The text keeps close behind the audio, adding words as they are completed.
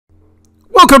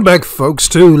Welcome back, folks,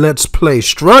 to Let's Play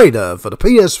Strider for the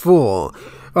PS4.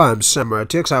 I'm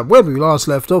SamuraiT-X, and when we last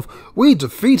left off, we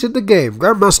defeated the game.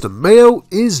 Grandmaster Mayo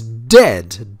is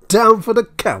dead, down for the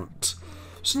count.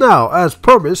 So now, as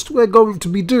promised, we're going to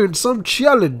be doing some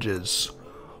challenges.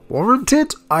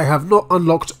 Warranted? I have not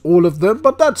unlocked all of them,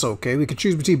 but that's okay. We can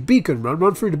choose between beacon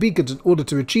run through the beacons in order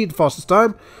to achieve the fastest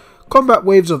time. Combat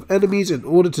waves of enemies in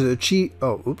order to achieve...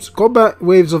 Combat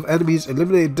waves of enemies,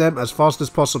 eliminating them as fast as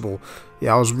possible.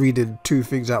 Yeah, I was reading two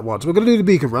things at once. We're going to do the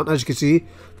beacon run, as you can see.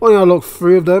 I've only unlocked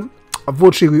 3 of them.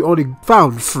 Unfortunately, we only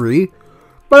found 3.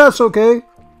 But that's okay.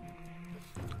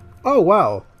 Oh,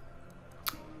 wow.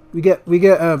 We get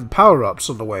power-ups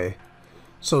on the way.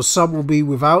 So some will be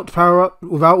without power-up,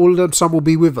 without all of them. Some will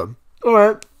be with them.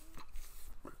 Alright.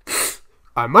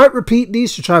 I might repeat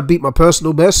these to try and beat my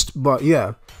personal best, but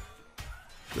yeah.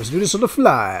 Let's do this on the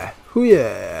fly. Hoo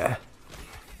yeah.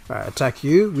 Alright, attack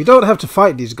you. We don't have to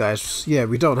fight these guys. Yeah,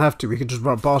 we don't have to. We can just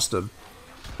run past them.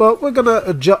 But we're gonna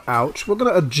adjust. Ouch. We're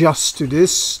gonna adjust to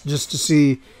this just to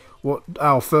see what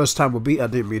our first time will be. I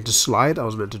didn't mean to slide. I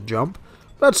was meant to jump.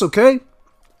 That's okay.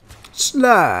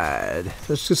 Slide.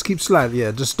 Let's just keep sliding.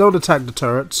 Yeah, just don't attack the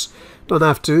turrets. Don't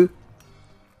have to.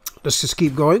 Let's just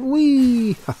keep going.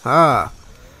 Whee! Haha.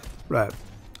 Right.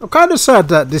 I'm kind of sad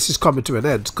that this is coming to an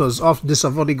end, because after this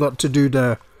I've only got to do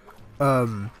the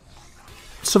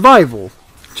survival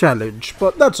challenge,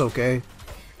 but that's okay.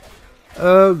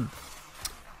 I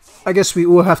guess we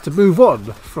all have to move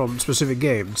on from specific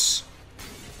games.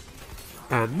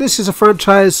 And this is a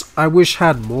franchise I wish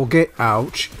had more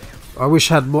ouch. I wish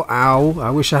I had more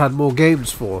I wish I had more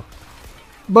games for.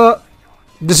 But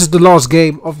this is the last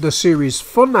game of the series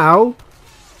for now,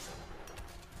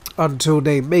 until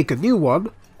they make a new one.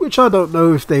 Which I don't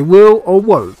know if they will or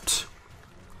won't.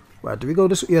 Right, do we go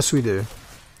this way? Yes, we do.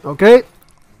 Okay.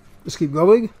 Let's keep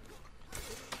going.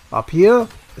 Up here.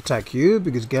 Attack you,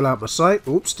 because get out of my sight.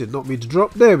 Oops, did not mean to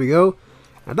drop. There we go.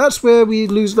 And that's where we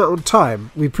lose out on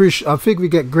time. I think we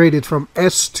get graded from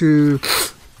S to...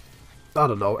 I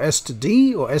don't know, S to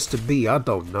D or S to B. I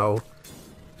don't know.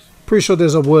 Pretty sure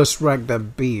there's a worse rank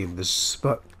than B in this,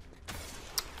 but...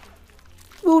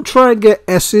 We'll try and get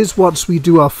S's once we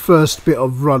do our first bit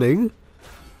of running,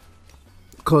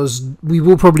 because we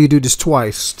will probably do this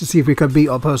twice to see if we can beat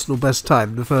our personal best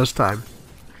time the first time.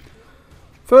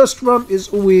 First run is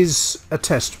always a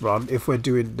test run if we're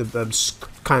doing the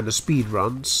kind of speed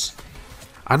runs.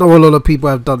 I know a lot of people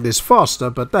have done this faster,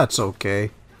 but that's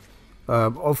okay.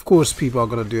 Of course people are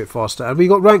going to do it faster, and we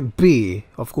got rank B.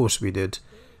 Of course we did.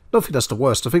 I don't think that's the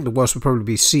worst. I think the worst would probably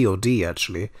be C or D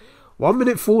actually. 1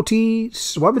 minute 40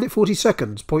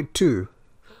 seconds, 0.2.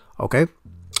 Okay.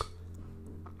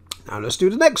 Now let's do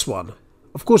the next one.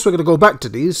 Of course we're going to go back to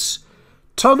these.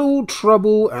 Tunnel,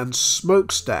 Trouble, and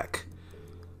Smokestack.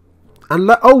 And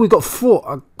oh, we got 4.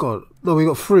 Oh, God. No, we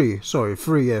got 3. Sorry,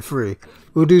 3, yeah, 3.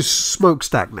 We'll do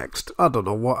Smokestack next. I don't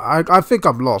know what. I think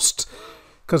I'm lost.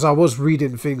 Because I was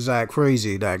reading things like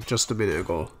crazy like just a minute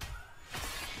ago.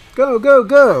 Go, go,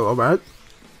 go. Alright.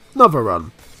 Another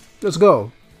run. Let's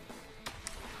go.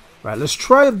 Right, let's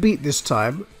try and beat this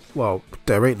time. Well,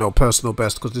 there ain't no personal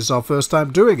best because this is our first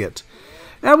time doing it.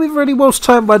 And we've already lost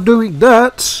time by doing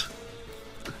that.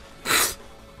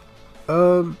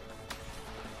 Right,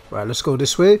 let's go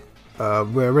this way.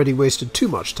 We're already wasted too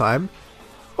much time.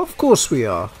 Of course we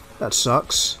are. That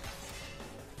sucks.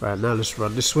 Right, now let's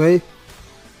run this way.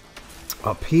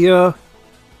 Up here.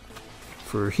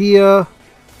 Through here.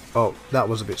 Oh, that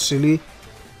was a bit silly.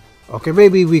 Okay,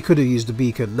 maybe we could have used the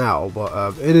beacon now,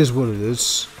 but it is what it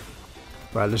is.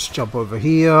 Right, let's jump over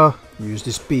here. Use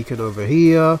this beacon over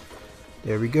here.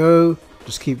 There we go.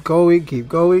 Just keep going, keep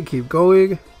going, keep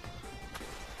going.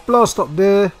 Blast up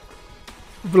there.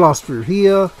 Blast through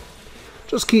here.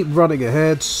 Just keep running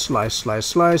ahead. Slice, slice,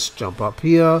 slice. Jump up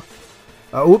here.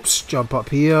 Oops, jump up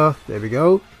here. There we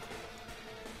go.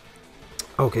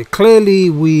 Okay, clearly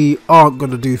we aren't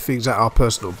going to do things at our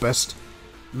personal best.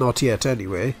 Not yet,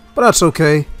 anyway. But that's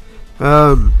okay.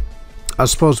 I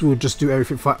suppose we'll just do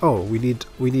everything fine. Oh, we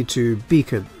need to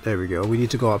beacon. There we go. We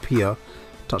need to go up here.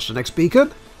 Touch the next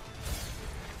beacon.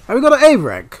 And we got an A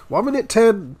rank. 1 minute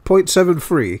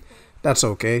 10.73. That's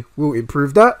okay. We'll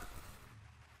improve that.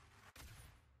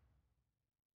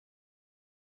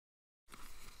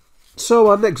 So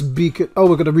our next beacon... Oh,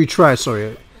 we're going to retry,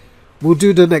 sorry. We'll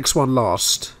do the next one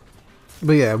last.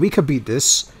 But yeah, we can beat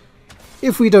this.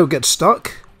 If we don't get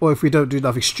stuck, or if we don't do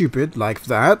nothing stupid like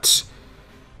that.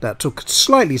 That took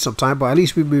slightly some time, but at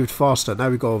least we moved faster. Now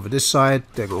we go over this side,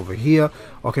 then go over here.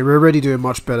 Okay, we're already doing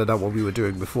much better than what we were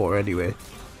doing before anyway.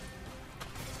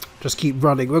 Just keep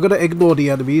running. We're going to ignore the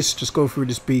enemies. Just go through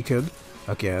this beacon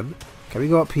again. Can we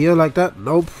go up here like that?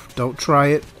 Nope. Don't try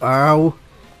it. Ow.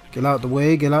 Get out the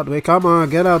way. Get out the way. Come on.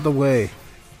 Get out the way.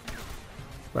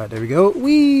 Right, there we go.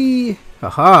 Whee!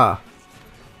 Haha.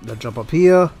 Then jump up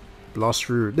here. Blast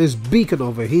through this beacon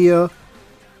over here.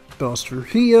 Blast through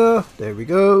here. There we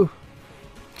go.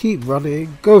 Keep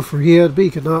running. Go through here.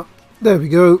 Beacon up. There we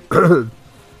go.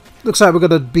 Looks like we're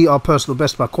going to beat our personal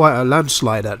best by quite a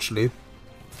landslide, actually.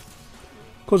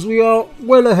 Because we are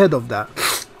well ahead of that.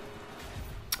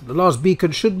 The last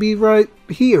beacon should be right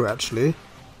here, actually.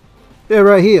 Yeah,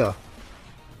 right here.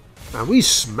 And we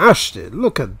smashed it.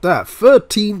 Look at that.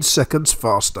 13 seconds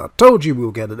faster. Told you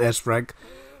we'll get an S rank.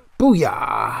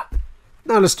 Booyah.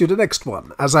 Now let's do the next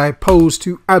one. As I pose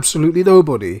to absolutely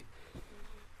nobody.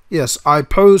 Yes, I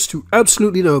pose to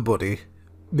absolutely nobody.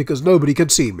 Because nobody can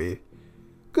see me.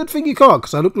 Good thing you can't,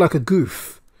 because I look like a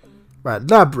goof. Right,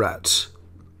 lab rat.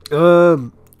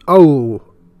 Oh.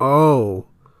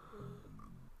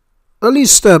 At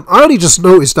least, I only just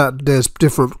noticed that there's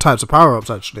different types of power-ups,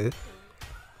 actually.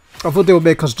 I thought they would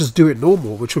make us just do it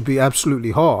normal, which would be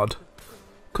absolutely hard.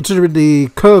 Considering the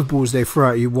curveballs they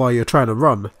throw at you while you're trying to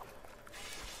run.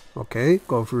 Okay,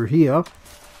 go through here.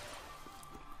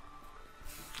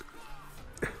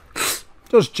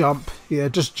 Just jump. Yeah,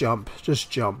 just jump.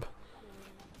 Just jump.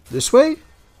 This way?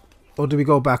 Or do we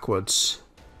go backwards?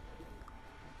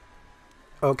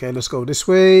 Okay, let's go this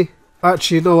way.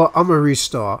 Actually, you know what? I'm going to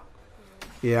restart.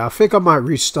 Yeah, I think I might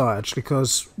restart, actually,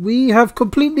 because we have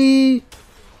completely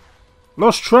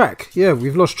lost track. Yeah,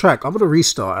 we've lost track. I'm going to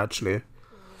restart, actually.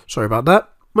 Sorry about that.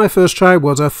 My first try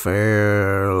was a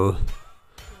fail.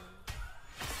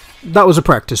 That was a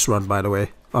practice run, by the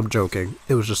way. I'm joking.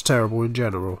 It was just terrible in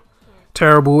general.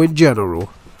 Terrible in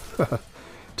general.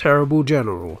 Terrible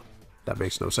general. That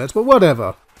makes no sense, but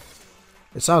whatever.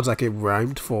 It sounds like it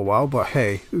rhymed for a while, but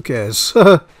hey, who cares?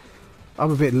 I'm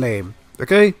a bit lame,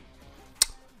 okay?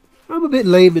 I'm a bit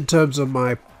lame in terms of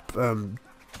my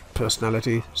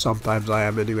personality. Sometimes I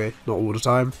am anyway, not all the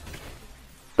time.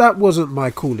 That wasn't my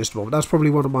coolest moment. That's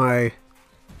probably one of my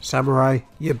samurai,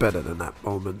 you're better than that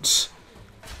moments.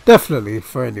 Definitely,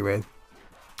 for anyway.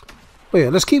 But yeah,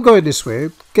 let's keep going this way.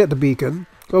 Get the beacon.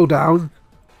 Go down.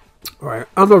 Alright,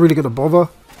 I'm not really going to bother.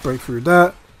 Break through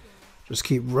that. Just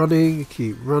keep running.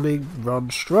 Keep running. Run,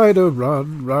 Strider,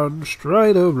 run. Run,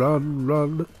 Strider, run,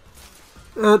 run.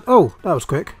 And, oh, that was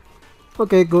quick.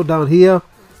 Okay, go down here.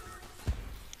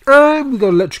 And we got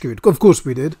electrocuted. Of course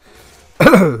we did.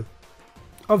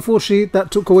 Unfortunately,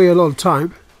 that took away a lot of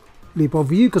time. Leap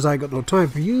over you, because I ain't got no time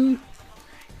for you.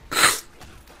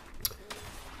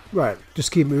 Right,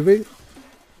 just keep moving.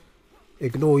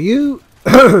 Ignore you.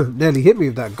 Nearly hit me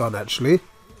with that gun, actually.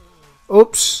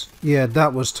 Oops. Yeah,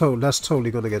 that's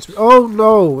totally gonna get me. Oh,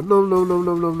 no.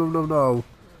 No.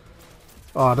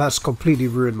 Oh, that's completely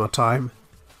ruined my time.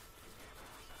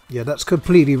 Yeah, that's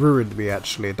completely ruined me,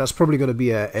 actually. That's probably gonna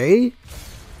be a A.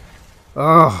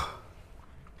 Oh.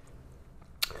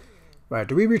 Right,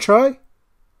 do we retry?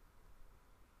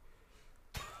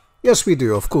 Yes, we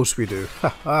do. Of course we do.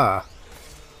 Haha.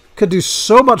 Could do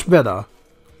so much better.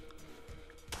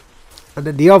 And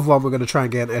then the other one we're going to try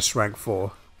and get an S rank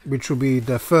for, which will be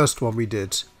the first one we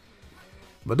did.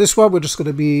 But this one we're just going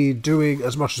to be doing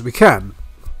as much as we can.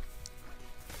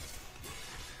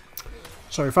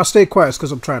 Sorry, if I stay quiet it's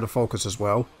because I'm trying to focus as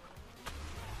well.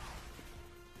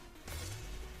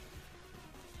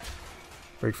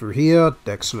 Break through here,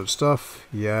 excellent stuff.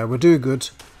 Yeah, we're doing good.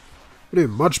 We're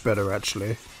doing much better,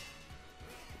 actually.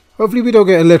 Hopefully we don't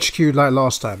get electrocuted like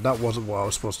last time. That wasn't what I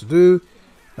was supposed to do.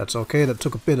 That's okay. That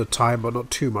took a bit of time, but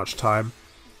not too much time.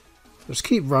 Just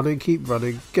keep running, keep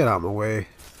running. Get out of my way.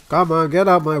 Come on, get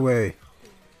out of my way.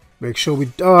 Make sure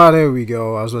we... Oh, there we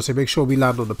go. I was going to say make sure we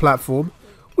land on the platform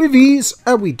with ease.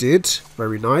 And we did.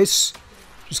 Very nice.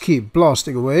 Just keep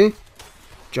blasting away.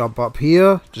 Jump up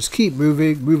here. Just keep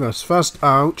moving. Move as fast.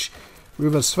 Ouch.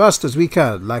 Move as fast as we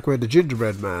can. Like we're the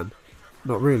gingerbread man.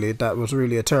 Not really. That was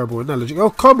really a terrible analogy. Oh,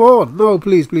 come on. No,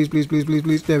 please, please, please, please, please,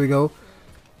 please. There we go.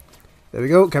 There we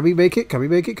go. Can we make it? Can we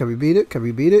make it? Can we beat it? Can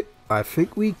we beat it? I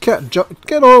think we can.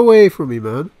 Get away from me,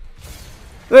 man.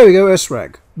 There we go.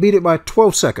 S-rank. Beat it by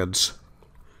 12 seconds.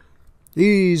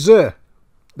 Easy.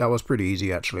 That was pretty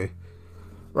easy, actually.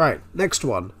 Right. Next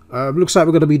one. Looks like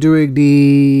we're going to be doing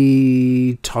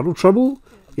the Tunnel Trouble.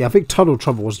 Yeah, I think Tunnel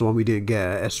Trouble was the one we didn't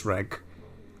get S-rank.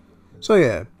 So,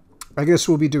 yeah. I guess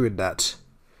we'll be doing that.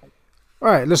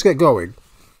 Alright, let's get going.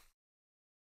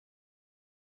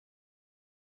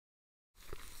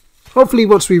 Hopefully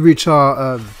once we reach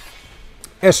our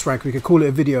S rank we can call it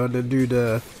a video and then do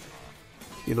the,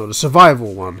 you know, the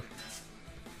survival one.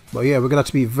 But yeah, we're gonna have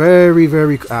to be very,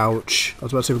 very... Ouch. I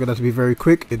was about to say we're gonna have to be very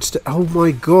quick. Instead... Oh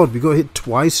my god, we got hit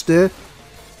twice there.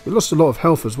 We lost a lot of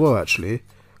health as well, actually.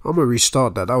 I'm gonna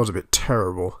restart that. That was a bit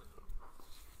terrible.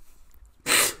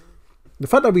 The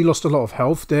fact that we lost a lot of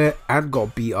health there and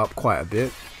got beat up quite a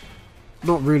bit,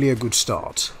 not really a good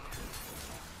start.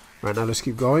 Right, now let's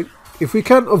keep going. If we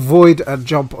can avoid and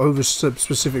jump over some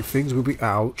specific things, we'll be...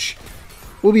 Ouch.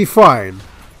 We'll be fine.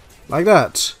 Like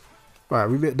that.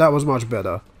 Right, that was much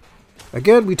better.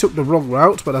 Again, we took the wrong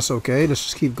route, but that's okay. Let's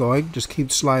just keep going. Just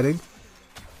keep sliding.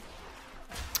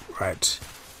 Right.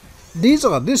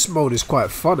 This mode is quite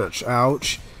fun, actually.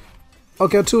 Ouch.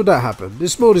 Okay, until that happened.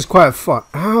 This mode is quite fun.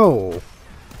 Ow.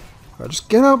 Right, just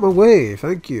get out of my way.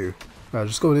 Thank you. Right,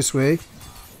 just go this way.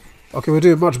 Okay, we're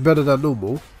doing much better than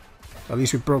normal. At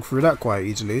least we broke through that quite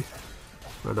easily.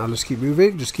 And now let's keep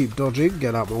moving. Just keep dodging.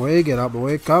 Get out of my way. Get out of my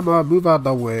way. Come on, move out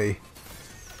the way.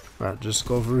 Right, just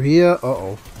go through here.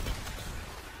 Uh-oh.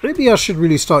 Maybe I should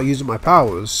really start using my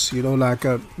powers. You know, like,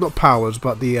 not powers,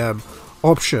 but the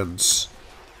options.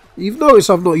 You've noticed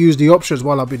I've not used the options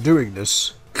while I've been doing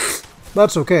this.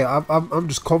 That's okay. I'm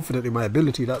just confident in my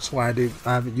ability. That's why I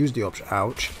haven't used the option.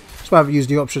 Ouch. That's why I haven't used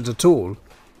the options at all.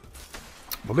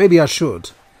 But maybe I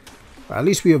should. At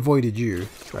least we avoided you.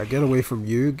 Right, get away from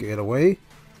you. Get away.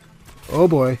 Oh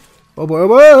boy. Oh boy. Oh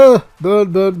boy.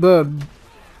 Burn, burn, burn.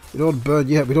 We don't want to burn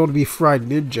yet. We don't want to be fried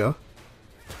ninja.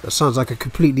 That sounds like a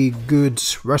completely good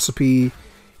recipe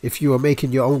if you are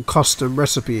making your own custom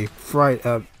recipe. Fried,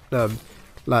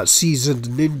 like seasoned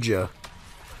ninja.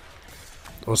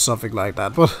 Or something like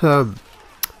that. But,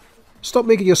 stop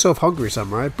making yourself hungry,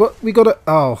 Samurai. But we gotta...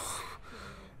 Oh.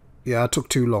 Yeah, it took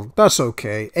too long. That's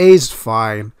okay. A's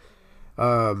fine.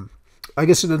 I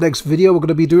guess in the next video we're going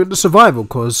to be doing the survival,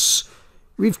 because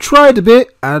we've tried a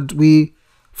bit and we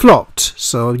flopped.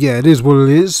 So yeah, it is what it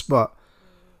is. But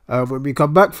when we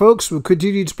come back, folks, we'll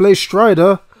continue to play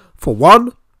Strider for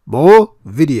one more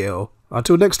video.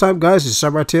 Until next time, guys, it's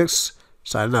SamuraiT-X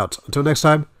signing out. Until next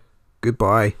time,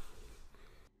 goodbye.